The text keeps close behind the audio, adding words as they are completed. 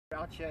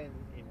out here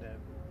in the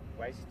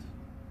waste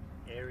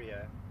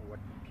area, or what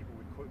people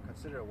would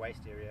consider a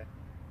waste area,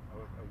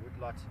 a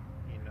woodlot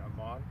in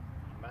Oman,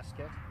 in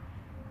Muscat,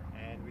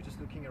 and we're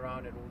just looking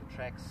around at all the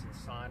tracks and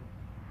sign,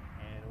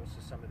 and also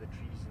some of the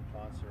trees and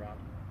plants around,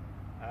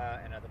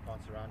 and other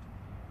plants around.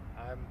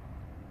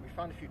 We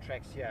found a few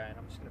tracks here, and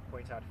I'm just going to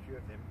point out a few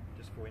of them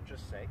just for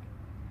interest's sake.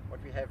 What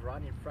we have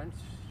right in front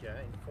here,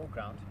 in the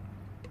foreground,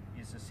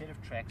 is a set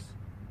of tracks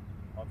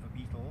of a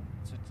beetle.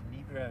 It's a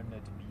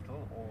Tenebrionid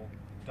beetle, or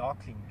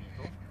darkling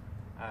beetle.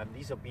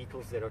 These are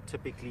beetles that are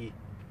typically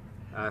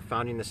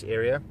found in this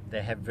area.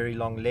 They have very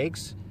long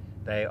legs.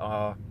 They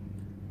are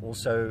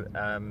also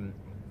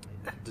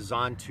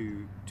designed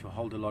to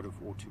hold a lot of,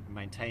 or to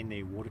maintain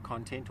their water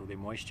content or their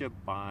moisture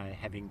by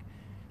having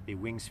their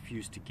wings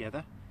fused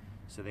together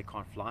so they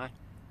can't fly.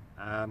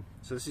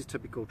 So this is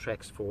typical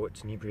tracks for a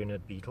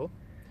Tenebrionid beetle.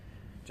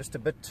 Just a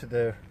bit to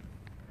the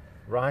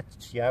right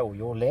here, or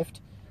your left,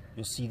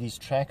 you'll see these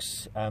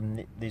tracks.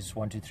 There's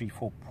 1, 2, 3,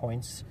 4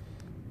 points.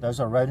 Those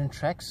are rodent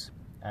tracks.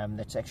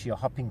 That's actually a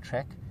hopping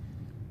track.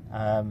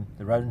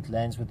 The rodent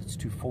lands with its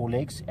 2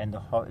 forelegs, and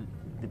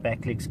the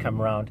back legs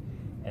come around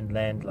and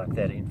land like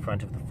that in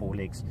front of the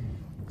forelegs.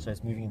 So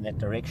it's moving in that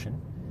direction.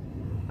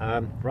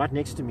 Right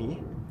next to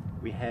me,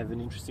 we have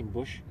an interesting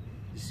bush.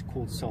 This is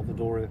called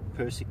Salvadora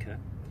persica.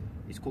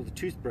 It's called the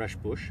toothbrush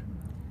bush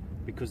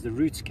because the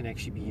roots can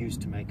actually be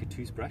used to make a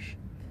toothbrush.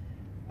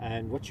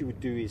 And what you would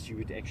do is you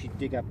would actually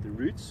dig up the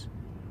roots,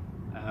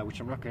 which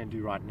I'm not going to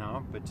do right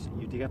now, but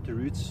you dig up the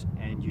roots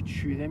and you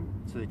chew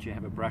them so that you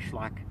have a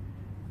brush-like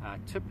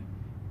tip,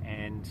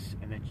 and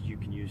that you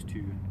can use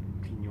to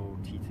clean your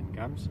teeth and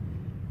gums.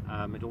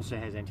 It also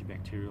has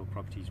antibacterial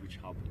properties which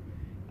help.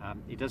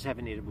 It does have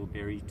an edible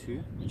berry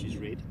too, which is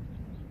red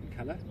in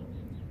color.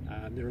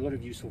 There are a lot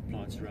of useful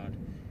plants around.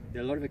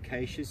 There are a lot of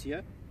acacias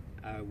here,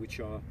 which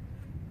are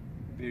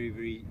very,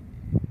 very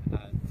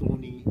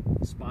thorny,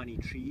 spiny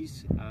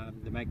trees.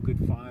 They make good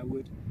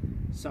firewood.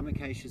 Some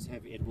acacias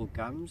have edible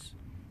gums,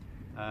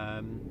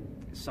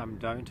 some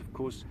don't, of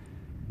course,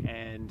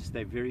 and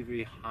they're very,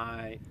 very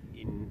high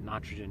in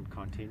nitrogen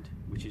content,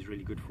 which is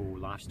really good for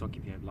livestock.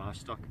 If you have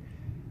livestock,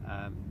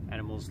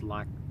 animals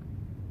like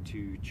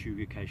to chew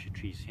acacia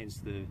trees, hence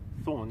the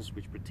thorns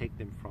which protect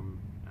them from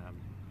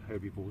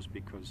herbivores,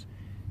 because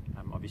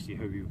obviously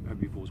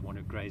herbivores want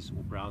to graze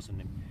or browse on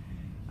them.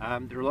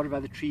 There are a lot of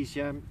other trees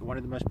here. One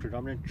of the most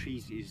predominant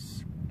trees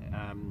is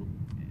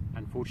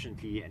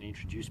unfortunately an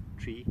introduced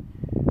tree,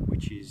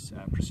 which is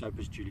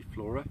Prosopis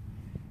juliflora,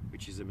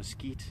 which is a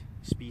mesquite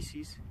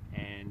species,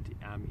 and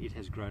it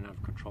has grown out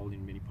of control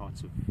in many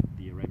parts of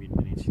the Arabian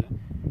Peninsula.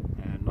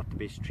 Not the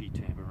best tree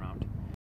to have around.